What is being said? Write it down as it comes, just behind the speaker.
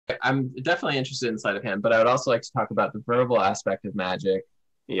I'm definitely interested in sleight of hand, but I would also like to talk about the verbal aspect of magic,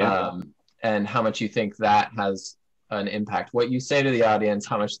 Yeah. um, and how much you think that has an impact. What you say to the audience,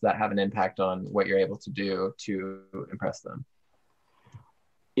 how much does that have an impact on what you're able to do to impress them?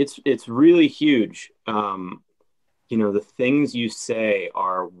 It's really huge. The things you say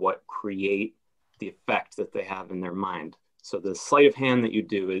are what create the effect that they have in their mind. So the sleight of hand that you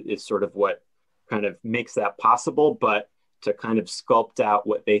do is sort of what kind of makes that possible. But to kind of sculpt out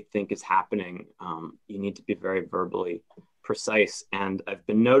what they think is happening, you need to be very verbally precise. And I've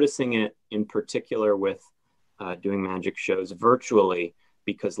been noticing it in particular with doing magic shows virtually,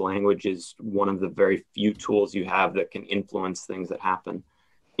 because language is one of the very few tools you have that can influence things that happen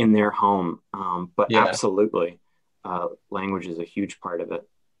in their home. But Yeah. absolutely, language is a huge part of it.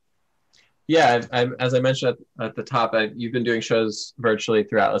 Yeah, as I mentioned at the top, you've been doing shows virtually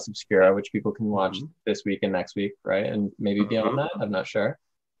through Atlas Obscura, which people can watch Mm-hmm. this week and next week, right? And maybe beyond Mm-hmm. that, I'm not sure.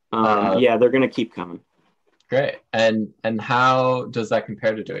 Uh, Yeah, they're going to keep coming. Great. And how does that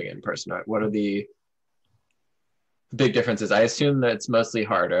compare to doing it in person? What are the big differences? I assume that it's mostly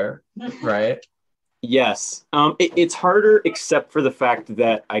harder, right? Yes, it's harder, except for the fact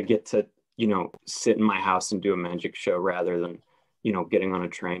that I get to, sit in my house and do a magic show rather than, getting on a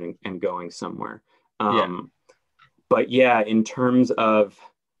train and going somewhere. Yeah. Um, but yeah, in terms of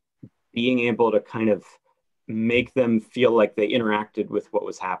being able to kind of make them feel like they interacted with what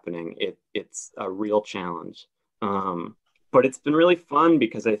was happening, it's a real challenge. But it's been really fun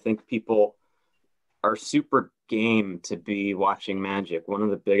because I think people are super game to be watching magic. One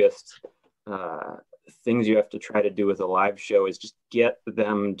of the biggest uh, things you have to try to do with a live show is just get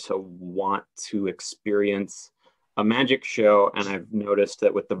them to want to experience a magic show. And I've noticed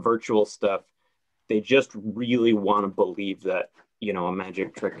that with the virtual stuff, they just really want to believe that, a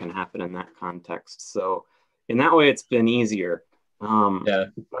magic trick can happen in that context. So in that way, it's been easier. Yeah.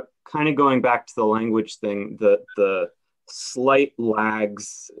 But kind of going back to the language thing, the slight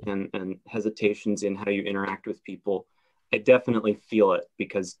lags and hesitations in how you interact with people, I definitely feel it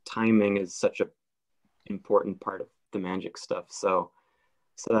because timing is such a important part of the magic stuff. So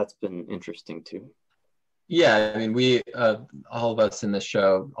that's been interesting too. Yeah, I mean, we all of us in this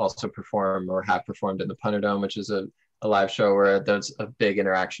show also perform or have performed in the Punerdome, which is a live show where there's a big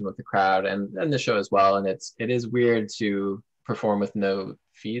interaction with the crowd and the show as well. And it is weird to perform with no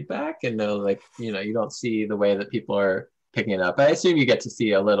feedback and no, like, you don't see the way that people are picking it up. I assume you get to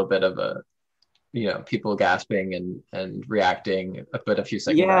see a little bit of people gasping and reacting, but a few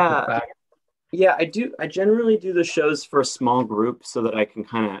seconds after the Yeah, fact. yeah, I do. I generally do the shows for a small group so that I can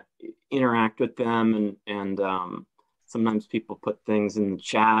kind of interact with them, and sometimes people put things in the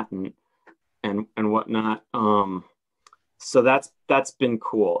chat and whatnot. So that's been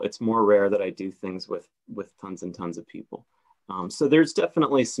cool. It's more rare that I do things with tons and tons of people. So there's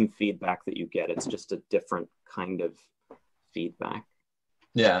definitely some feedback that you get. It's just a different kind of feedback.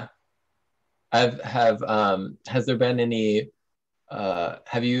 Yeah. Has there been any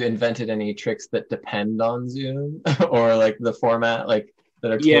have you invented any tricks that depend on Zoom or like the format, like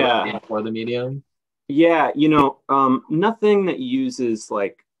that are tailored Yeah, for the medium? yeah, nothing that uses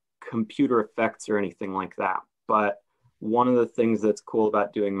like computer effects or anything like that. But one of the things that's cool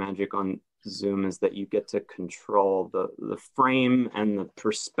about doing magic on Zoom is that you get to control the frame and the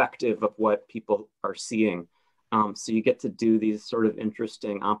perspective of what people are seeing. So you get to do these sort of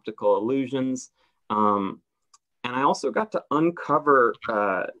interesting optical illusions. Um, and I also got to uncover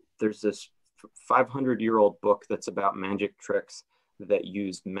there's this 500-year-old book that's about magic tricks that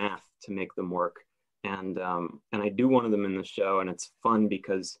use math to make them work. And I do one of them in the show, and it's fun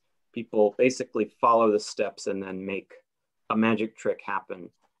because people basically follow the steps and then make a magic trick happen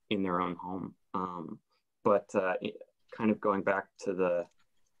in their own home. But kind of going back to the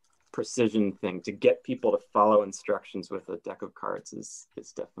precision thing, to get people to follow instructions with a deck of cards is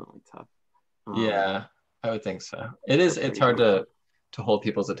definitely tough. Yeah, I would think so. We're It's pretty hard good. to hold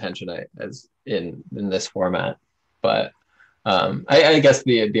people's attention as in this format. But I guess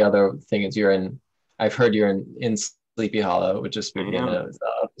the other thing is I've heard you're in Sleepy Hollow, which is I speaking am. of,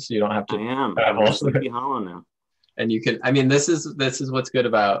 so you don't have I to am. I'm in travel. Sleepy Hollow now. And you can, I mean, this is what's good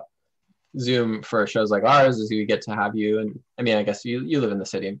about Zoom for shows like ours is you get to have you, and I mean, I guess you live in the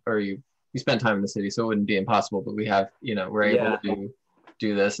city or you spend time in the city, so it wouldn't be impossible, but we're able Yeah. to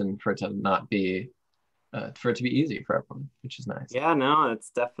do this and for it to not be for it to be easy for everyone, which is nice. Yeah, no, it's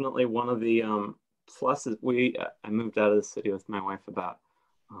definitely one of the pluses. I moved out of the city with my wife about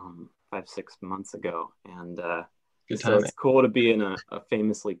 5, 6 months ago, and Good so timing. it's cool to be in a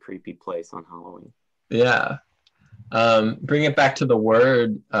famously creepy place on Halloween. Yeah. Bring it back to the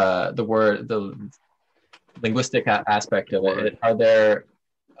linguistic aspect of it. Word. Are there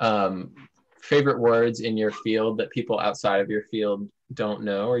um, favorite words in your field that people outside of your field don't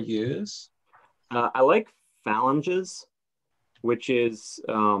know or use? I like phalanges, which is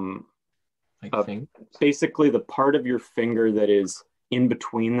Like things? basically the part of your finger that is in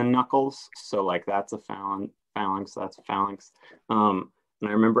between the knuckles. So like that's a phalanx, that's a phalanx. And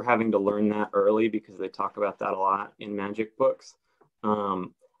I remember having to learn that early because they talk about that a lot in magic books.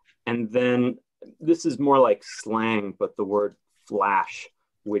 And then this is more like slang, but the word flash,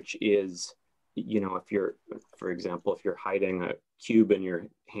 which is, if you're, for example, if you're hiding a cube in your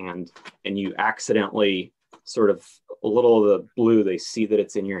hand and you accidentally sort of a little of the blue, they see that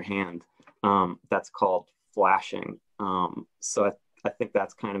it's in your hand. That's called flashing. So I think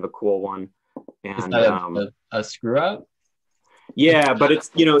that's kind of a cool one. And is that a screw up? Yeah, but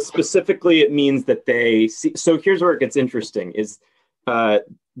it's, specifically it means that they see. So here's where it gets interesting is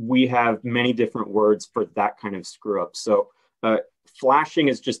we have many different words for that kind of screw up. So flashing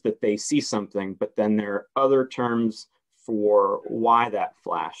is just that they see something, but then there are other terms for why that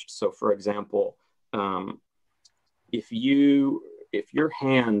flashed. So for example, if your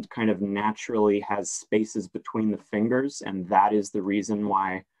hand kind of naturally has spaces between the fingers, and that is the reason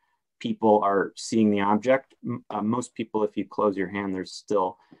why people are seeing the object. Most people, if you close your hand, there's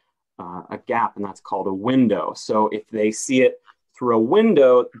still a gap, and that's called a window. So if they see it through a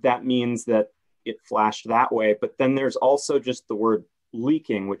window, that means that it flashed that way. But then there's also just the word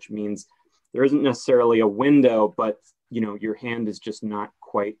leaking, which means there isn't necessarily a window, but your hand is just not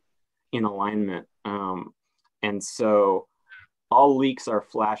quite in alignment. And so all leaks are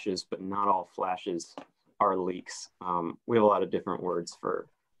flashes, but not all flashes are leaks. We have a lot of different words for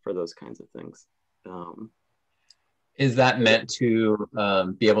those kinds of things. Is that meant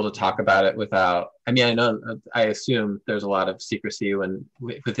to be able to talk about it without, I assume there's a lot of secrecy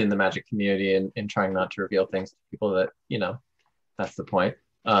within the magic community and trying not to reveal things to people that, that's the point.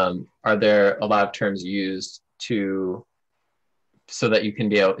 Are there a lot of terms used so that you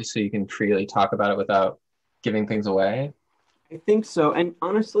can freely talk about it without giving things away? I think so. And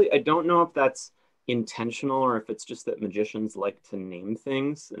honestly, I don't know if that's intentional or if it's just that magicians like to name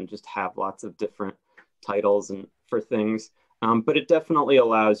things and just have lots of different titles and for things. But it definitely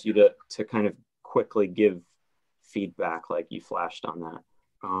allows you to kind of quickly give feedback, like you flashed on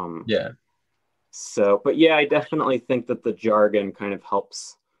that. Yeah. So, but yeah, I definitely think that the jargon kind of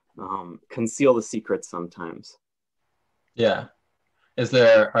helps conceal the secrets sometimes. Yeah. Is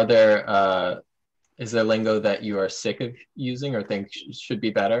there lingo that you are sick of using or think should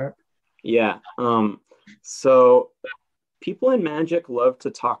be better? Yeah. So people in magic love to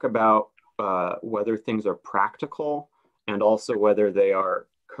talk about whether things are practical and also whether they are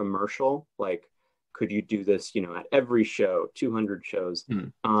commercial. Like, could you do this, at every show, 200 shows?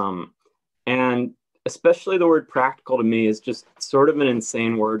 And especially the word practical to me is just sort of an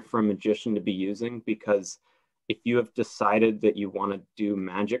insane word for a magician to be using, because if you have decided that you want to do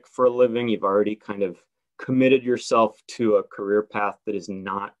magic for a living, you've already kind of committed yourself to a career path that is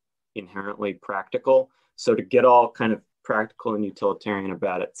not inherently practical. So to get all kind of practical and utilitarian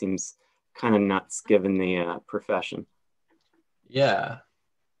about it seems kind of nuts given the profession. Yeah.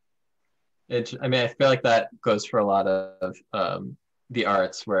 I feel like that goes for a lot of the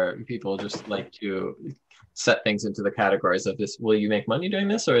arts, where people just like to set things into the categories of this. Will you make money doing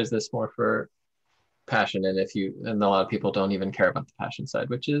this, or is this more for passion? And a lot of people don't even care about the passion side,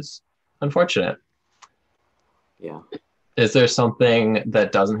 which is unfortunate. Yeah. Is there something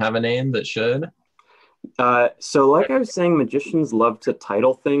that doesn't have a name that should? So like I was saying, magicians love to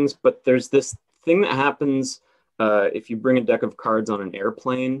title things, but there's this thing that happens if you bring a deck of cards on an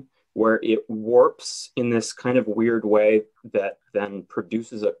airplane, where it warps in this kind of weird way that then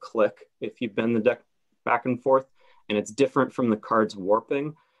produces a click if you bend the deck back and forth, and it's different from the cards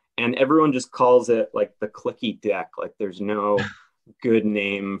warping. And everyone just calls it like the clicky deck. Like there's no good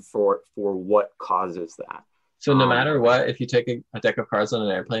name for what causes that. So no matter what, if you take a deck of cards on an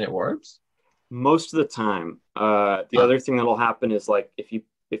airplane, it warps? Most of the time. The other thing that'll happen is like if you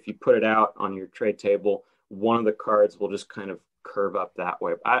put it out on your trade table, one of the cards will just kind of curve up that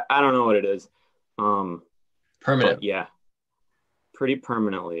way. I don't know what it is. Permanent. Yeah, pretty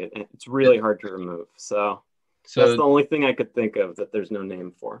permanently. It's really hard to remove. So that's the only thing I could think of that there's no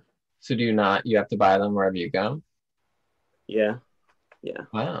name for. So you have to buy them wherever you go? Yeah.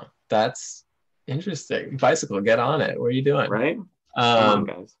 Wow, that's interesting. Bicycle, get on it. What are you doing? Right? Come on,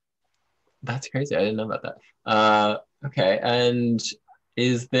 guys. That's crazy. I didn't know about that. Okay. And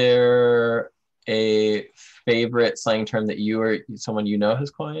is there a favorite slang term that you or someone has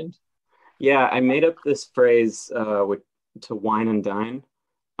coined? Yeah, I made up this phrase to wine and dine.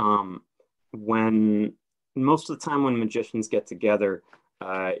 When most of the time when magicians get together,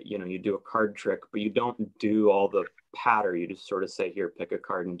 you do a card trick, but you don't do all the patter. You just sort of say, here, pick a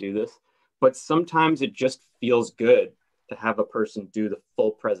card and do this. But sometimes it just feels good to have a person do the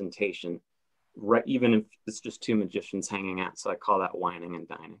full presentation, right? Even if it's just two magicians hanging out. So I call that whining and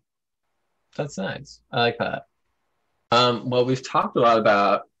dining. That's nice. I like that. Well, we've talked a lot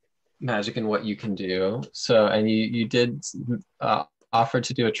about magic and what you can do. So, and you did offer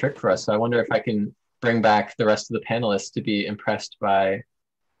to do a trick for us. So I wonder if I can bring back the rest of the panelists to be impressed by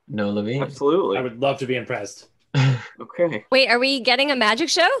Noah Levine. Absolutely. I would love to be impressed. Okay. Wait, are we getting a magic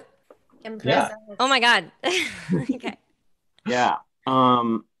show? Impressive. Oh my God. Okay. Yeah.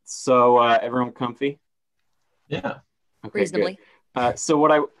 So everyone comfy? Yeah. Okay, Reasonably.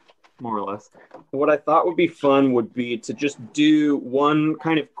 So more or less, what I thought would be fun would be to just do one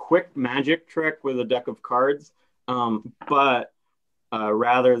kind of quick magic trick with a deck of cards. But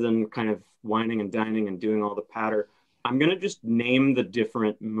rather than kind of whining and dining and doing all the patter, I'm going to just name the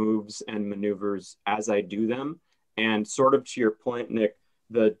different moves and maneuvers as I do them. And sort of to your point, Nick,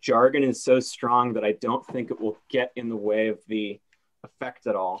 the jargon is so strong that I don't think it will get in the way of the effect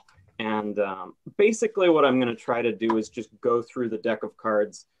at all. And basically what I'm going to try to do is just go through the deck of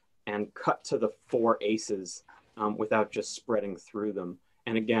cards and cut to the 4 aces without just spreading through them.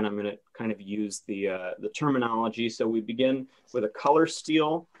 And again, I'm going to kind of use the terminology. So we begin with a color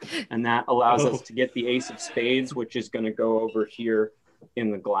steal, and that allows us to get the ace of spades, which is going to go over here in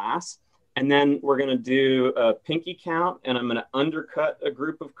the glass. And then we're going to do a pinky count, and I'm going to undercut a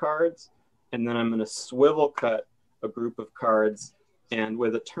group of cards, and then I'm going to swivel cut a group of cards. And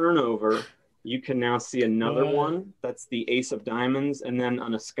with a turnover, you can now see another one. That's the ace of diamonds. And then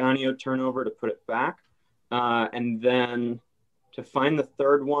an Ascanio turnover to put it back. And then to find the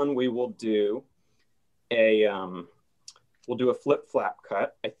third one, we will do a flip-flap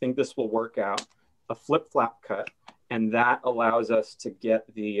cut. I think this will work out. A flip-flap cut. And that allows us to get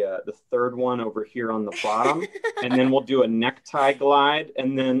the third one over here on the bottom. And then we'll do a necktie glide.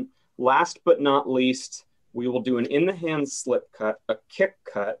 And then last but not least, we will do an in-the-hand slip cut, a kick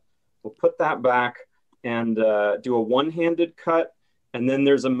cut. We'll put that back and do a one-handed cut. And then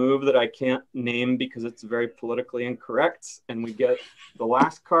there's a move that I can't name because it's very politically incorrect. And we get the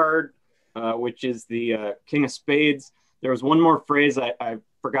last card, which is the King of Spades. There was one more phrase I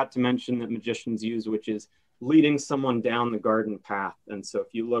forgot to mention that magicians use, which is leading someone down the garden path. And so if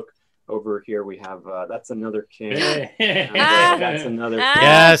you look over here, we have that's another king. And, that's another king.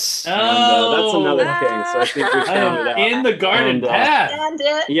 Yes. And, that's another king. So I think we found it out. In the garden path.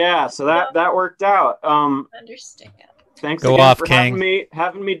 Yeah, so that worked out. Understand. Thanks Go again off, for King.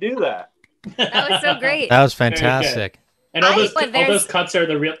 having me do that. That was so great. That was fantastic. And all those cuts are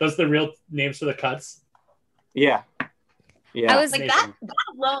the real. Those are the real names for the cuts. Yeah. Yeah. I was Like that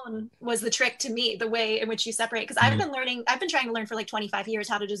alone was the trick to me, the way in which you separate. Because I've been trying to learn for like 25 years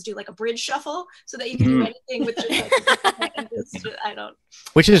how to just do like a bridge shuffle so that you can do anything with just like, and just, I don't.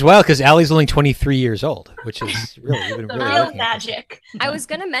 Which is well, because Allie's only 23 years old, which is really even The really real looking at magic. I was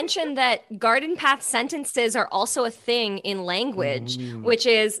going to mention that garden path sentences are also a thing in language, which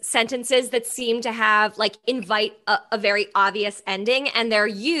is sentences that seem to have invite a very obvious ending, and they're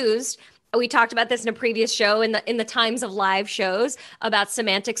used. We talked about this in a previous show in the times of live shows about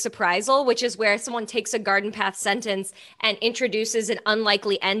semantic surprisal, which is where someone takes a garden path sentence and introduces an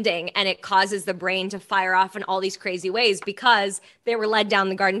unlikely ending, and it causes the brain to fire off in all these crazy ways because they were led down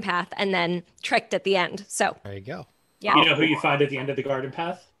the garden path and then tricked at the end. So There you go. yeah. You know who you find at the end of the garden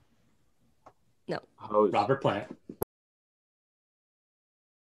path? No. Hose. Robert Plant.